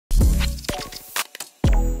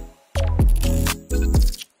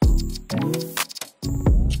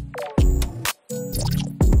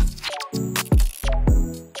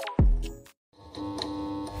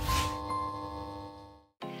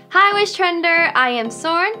Wishtrender, I am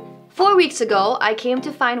Sorn. 4 weeks ago, I came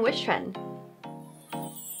to find Wishtrend.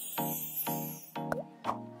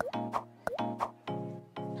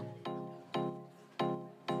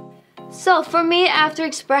 So for me, after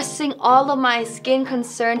expressing all of my skin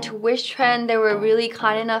concern to Wishtrend, they were really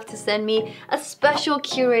kind enough to send me a special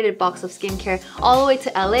curated box of skincare all the way to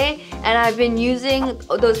LA, and I've been using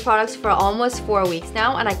those products for almost 4 weeks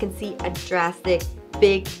now, and I can see a drastic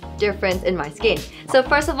big difference in my skin. So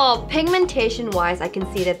first of all, pigmentation wise, I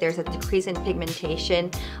can see that there's a decrease in pigmentation,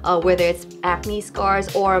 whether it's acne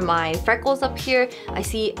scars or my freckles up here. I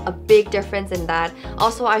see a big difference in that.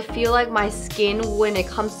 Also, I feel like my skin, when it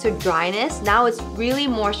comes to dryness, now it's really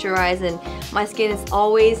moisturized, and my skin is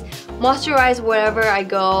always moisturized wherever I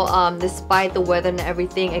go, despite the weather and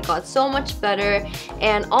everything. It got so much better.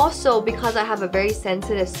 And also, because I have a very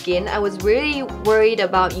sensitive skin, I was really worried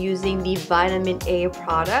about using the vitamin A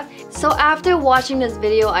product. So after watching this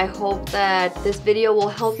video, I hope that this video will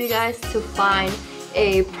help you guys to find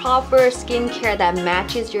a proper skincare that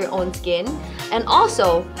matches your own skin. And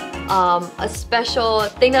also, a special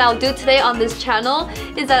thing that I'll do today on this channel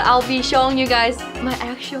is that I'll be showing you guys my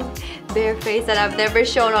actual bare face that I've never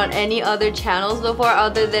shown on any other channels before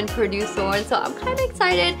other than Produce Sorn. So I'm kind of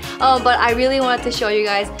excited, but I really wanted to show you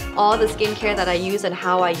guys all the skincare that I use and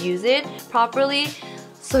how I use it properly.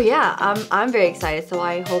 So yeah, I'm very excited, so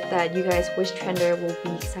I hope that you guys Wishtrender will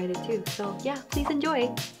be excited too. So yeah, please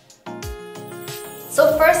enjoy.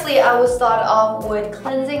 So firstly, I will start off with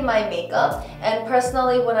cleansing my makeup. And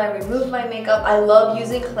personally, when I remove my makeup, I love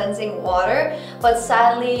using cleansing water. But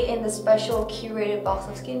sadly, in the special curated box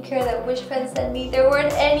of skincare that Wishtrend sent me, there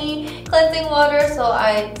weren't any cleansing water. So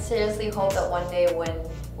I seriously hope that one day when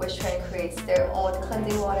Wishtrend creates their own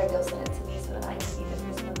cleansing water, they'll send it to me so that I can be the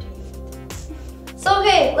first one to use it. So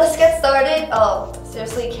okay, let's get started.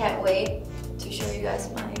 Seriously can't wait to show you guys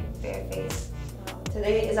my bare face.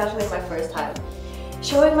 Today is actually my first time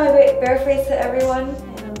showing my bare face to everyone,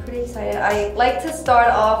 and I'm pretty excited. I like to start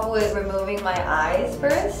off with removing my eyes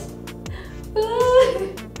first.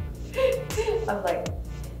 I'm like,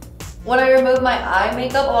 when I remove my eye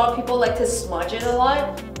makeup, a lot of people like to smudge it a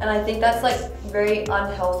lot, and I think that's like very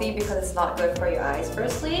unhealthy because it's not good for your eyes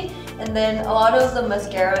firstly. And then a lot of the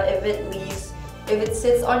mascara, if it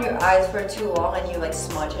sits on your eyes for too long and you like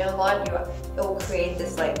smudge it a lot, it will create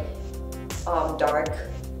this like dark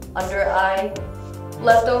under eye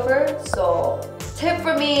leftover. So tip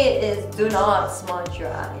for me is do not smudge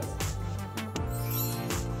your eyes.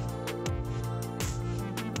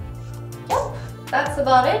 Yep, that's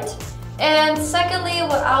about it. And secondly,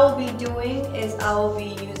 what I will be doing is I will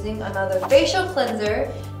be using another facial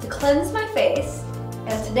cleanser to cleanse my face.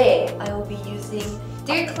 And today I will be using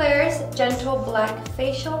Klairs Gentle Black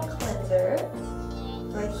Facial Cleanser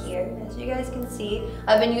right here. As you guys can see,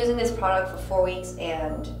 I've been using this product for 4 weeks,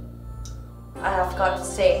 and I have got to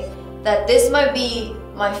say that this might be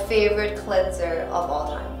my favorite cleanser of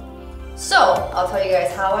all time. So I'll tell you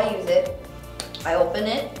guys how I use it. I open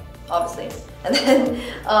it, obviously, and then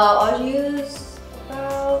I'll use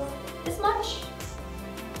about this much.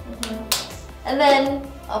 And then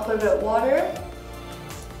I'll put a bit of water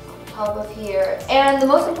on top of here. And the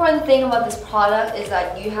most important thing about this product is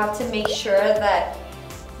that you have to make sure that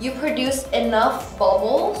you produce enough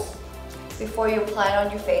bubbles before you apply it on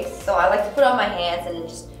your face. So I like to put it on my hands and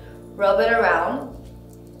just rub it around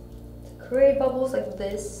to create bubbles like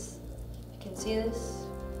this. You can see this.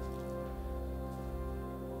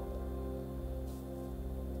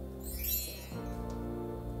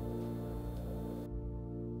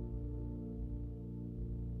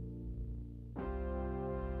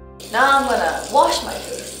 Now I'm gonna wash my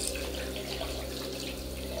face.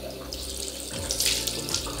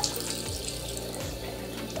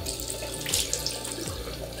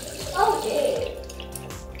 Okay.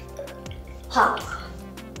 Ha!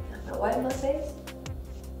 I'm gonna wipe my face.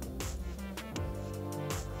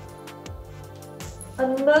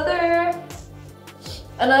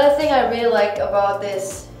 Another thing I really like about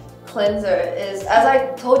this cleanser is, as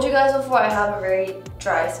I told you guys before, I have a very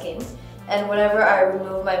dry skin. And whenever I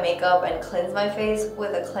remove my makeup and cleanse my face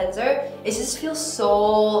with a cleanser, it just feels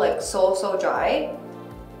so dry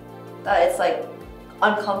that it's like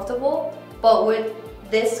uncomfortable. But with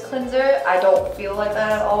this cleanser, I don't feel like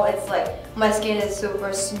that at all. It's like my skin is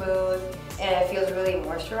super smooth and it feels really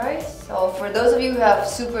moisturized. So for those of you who have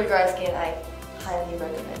super dry skin, I highly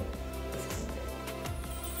recommend this cleanser.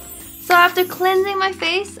 So after cleansing my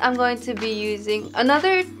face, I'm going to be using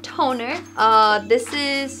another toner. This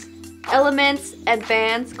is Element's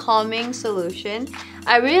Advanced Calming Solution.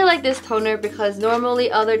 I really like this toner because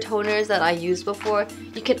normally other toners that I used before,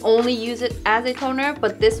 you can only use it as a toner,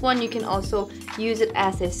 but this one you can also use it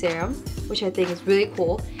as a serum, which I think is really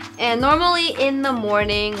cool. And normally in the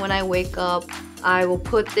morning when I wake up, I will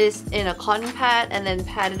put this in a cotton pad and then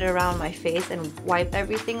pat it around my face and wipe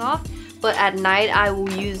everything off. But at night I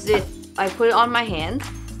will use it, I put it on my hands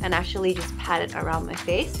and actually just pat it around my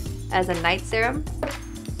face as a night serum.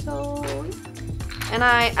 So, and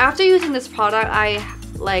after using this product, I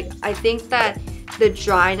think that the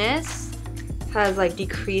dryness has like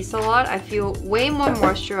decreased a lot. I feel way more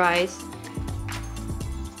moisturized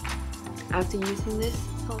after using this.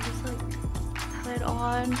 So I'll just like put it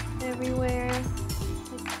on everywhere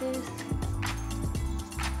like this.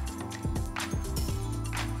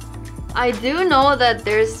 I do know that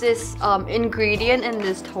there's this ingredient in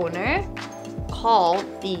this toner called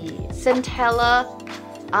the Centella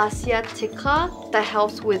Asiatica that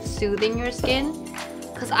helps with soothing your skin.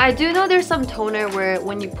 Because I do know there's some toner where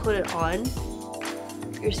when you put it on,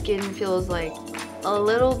 your skin feels like a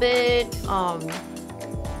little bit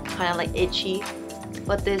kind of like itchy,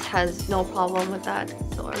 but this has no problem with that,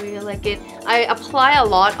 so I really like it. I apply a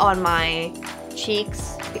lot on my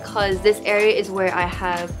cheeks because this area is where I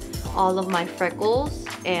have all of my freckles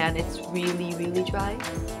and it's really dry,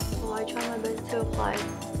 so I try my best to apply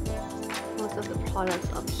most of the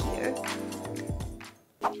products up here.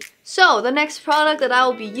 So the next product that I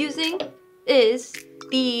will be using is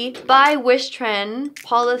the by Wishtrend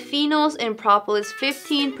Polyphenols and Propolis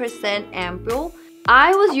 15% Ampoule.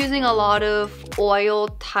 I was using a lot of oil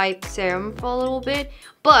type serum for a little bit,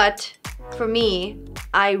 but for me,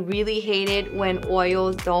 I really hate it when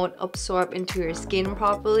oils don't absorb into your skin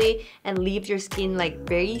properly and leave your skin like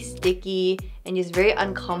very sticky and just very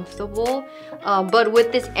uncomfortable. But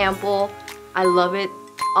with this ampoule, I love it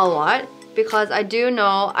a lot because I do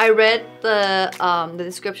know, I read the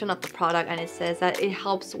description of the product and it says that it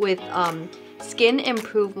helps with skin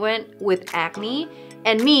improvement with acne.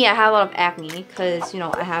 And me, I have a lot of acne because, you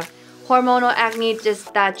know, I have hormonal acne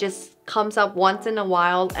that just comes up once in a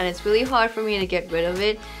while and it's really hard for me to get rid of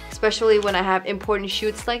it, especially when I have important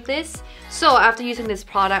shoots like this. So after using this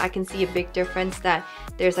product, I can see a big difference that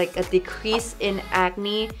there's like a decrease in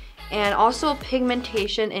acne and also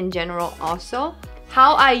pigmentation in general also.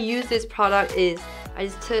 How I use this product is I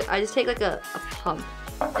just take like a pump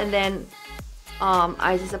and then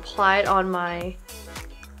I just apply it on my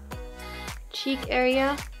cheek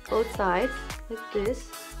area, both sides, like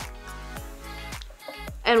this.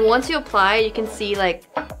 And once you apply it, you can see like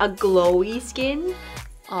a glowy skin.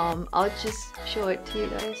 I'll just show it to you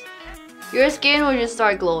guys. Your skin will just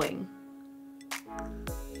start glowing.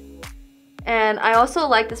 And I also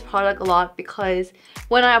like this product a lot because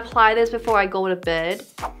when I apply this before I go to bed,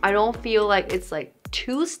 I don't feel like it's like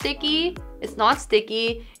too sticky. It's not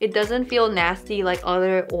sticky. It doesn't feel nasty like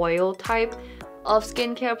other oil type of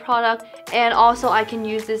skincare product. And also I can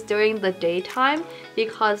use this during the daytime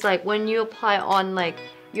because like when you apply on like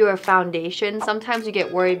your foundation, sometimes you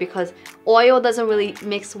get worried because oil doesn't really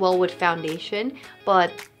mix well with foundation,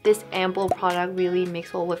 but this ampoule product really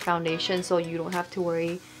mixes well with foundation, so you don't have to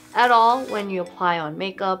worry at all when you apply on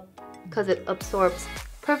makeup because it absorbs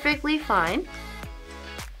perfectly fine.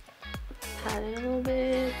 Pat it a little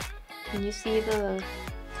bit. Can you see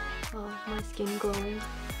my skin glowing?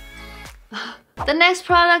 The next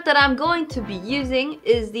product that I'm going to be using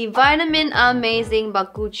is the Vitamin Amazing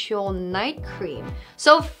Bakuchiol Night Cream.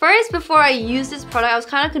 So first, before I use this product, I was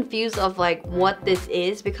kind of confused of like what this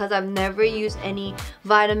is because I've never used any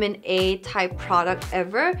vitamin A type product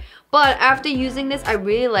ever. But after using this, I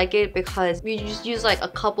really like it because you just use like a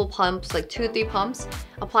couple pumps, like 2-3 pumps,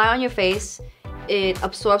 apply on your face. It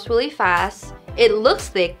absorbs really fast. It looks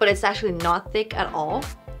thick, but it's actually not thick at all.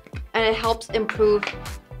 And it helps improve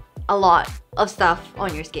a lot of stuff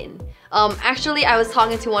on your skin. Actually, I was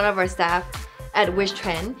talking to one of our staff at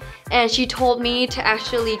Wishtrend and she told me to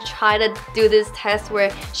actually try to do this test where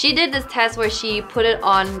she did this test where she put it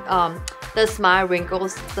on the smile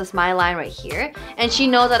wrinkles, the smile line right here, and she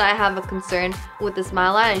knows that I have a concern with the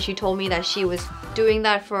smile line and she told me that she was doing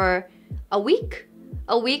that for a week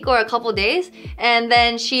or a couple days, and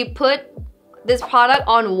then she put this product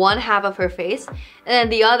on one half of her face and then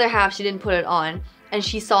the other half she didn't put it on. And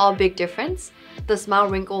she saw a big difference. The smile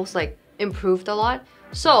wrinkles like improved a lot.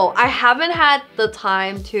 So I haven't had the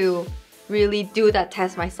time to really do that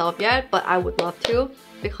test myself yet, but I would love to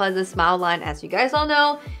because the smile line, as you guys all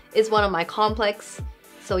know, is one of my complex.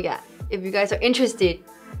 So yeah, if you guys are interested,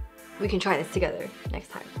 we can try this together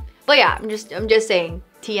next time. But yeah, I'm just saying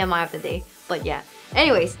TMI of the day. But yeah,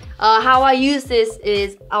 anyways, how I use this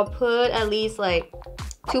is I'll put at least like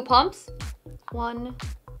 2 pumps 1,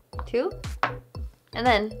 2. And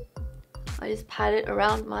then I just pat it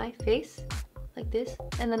around my face like this.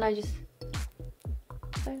 And then I just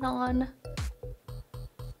put it on.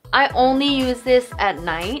 I only use this at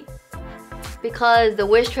night because the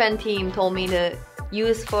Wishtrend team told me to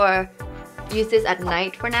use this at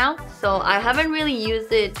night for now. So I haven't really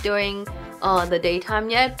used it during the daytime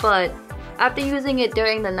yet, but after using it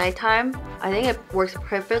during the nighttime, I think it works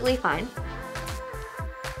perfectly fine.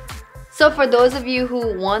 So for those of you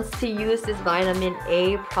who wants to use this vitamin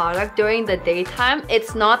A product during the daytime,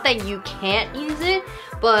 it's not that you can't use it,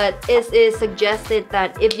 but it is suggested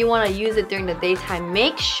that if you want to use it during the daytime,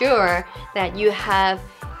 make sure that you have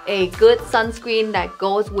a good sunscreen that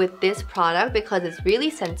goes with this product because it's really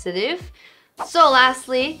sensitive. So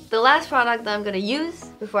lastly, the last product that I'm gonna use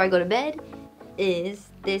before I go to bed is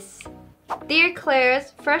this Dear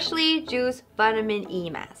Klairs Freshly Juiced Vitamin E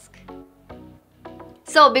Mask.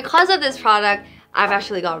 So because of this product, I've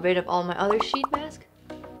actually got rid of all my other sheet masks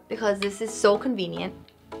because this is so convenient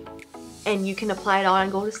and you can apply it on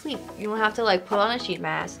and go to sleep. You don't have to like put on a sheet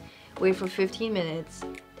mask, wait for 15 minutes,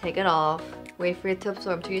 take it off, wait for it to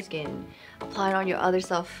absorb to your skin, apply it on your other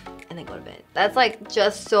stuff, and then go to bed. That's like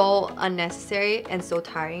just so unnecessary and so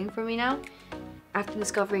tiring for me now. After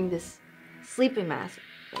discovering this sleeping mask,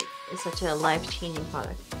 it's such a life-changing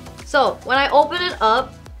product. So when I open it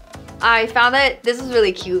up, I found that this is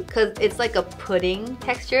really cute because it's like a pudding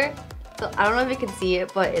texture. So I don't know if you can see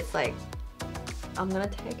it, but it's like, I'm gonna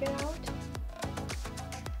take it out.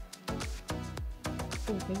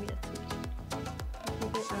 Oh, maybe that's it.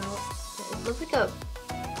 Take it out. It looks like a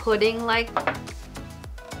pudding-like.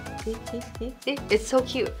 See? It's so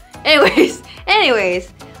cute. Anyways,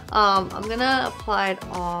 I'm gonna apply it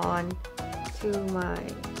on to my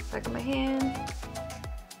back of my hand.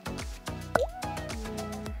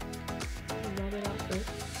 Rub it off it.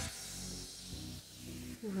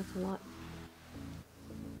 Ooh, that's a lot.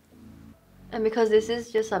 And because this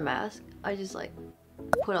is just a mask, I just like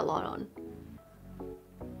put a lot on.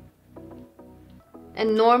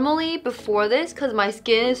 And normally before this, because my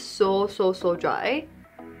skin is so dry,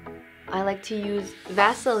 I like to use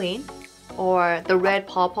Vaseline or the red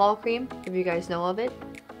pawpaw cream, if you guys know of it.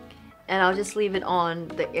 And I'll just leave it on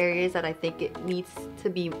the areas that I think it needs to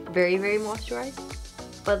be very moisturized.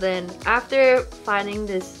 But then after finding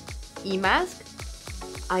this e-mask,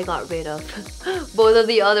 I got rid of both of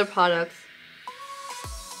the other products.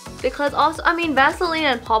 Because also, I mean, Vaseline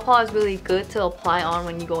and pawpaw is really good to apply on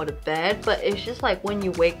when you go to bed, but it's just like when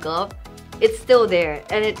you wake up, it's still there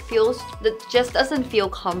and it just doesn't feel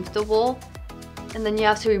comfortable, and then you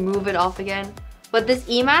have to remove it off again. But this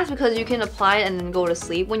e-mask, because you can apply it and then go to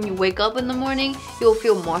sleep, when you wake up in the morning, you'll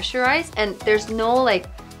feel moisturized and there's no like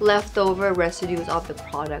leftover residues of the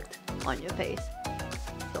product on your face.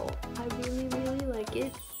 So I really like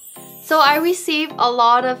it. So I received a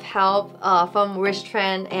lot of help from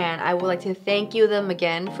Wishtrend, and I would like to thank them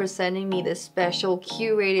again for sending me this special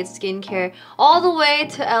curated skincare all the way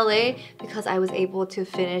to LA because I was able to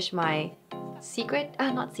finish my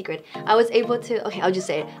I was able to, okay, I'll just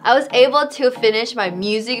say it. I was able to finish my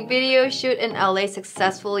music video shoot in LA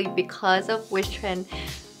successfully because of Wishtrend.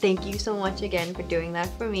 Thank you so much again for doing that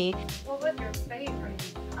for me. What was your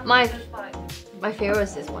favorite? My favorite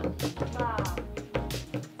was this one. Wow.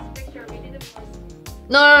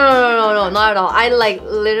 No, not at all. I like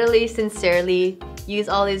literally sincerely use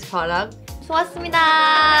all these products.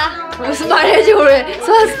 좋았습니다. 무슨 말 해야지 모르겠어.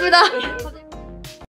 좋았습니다.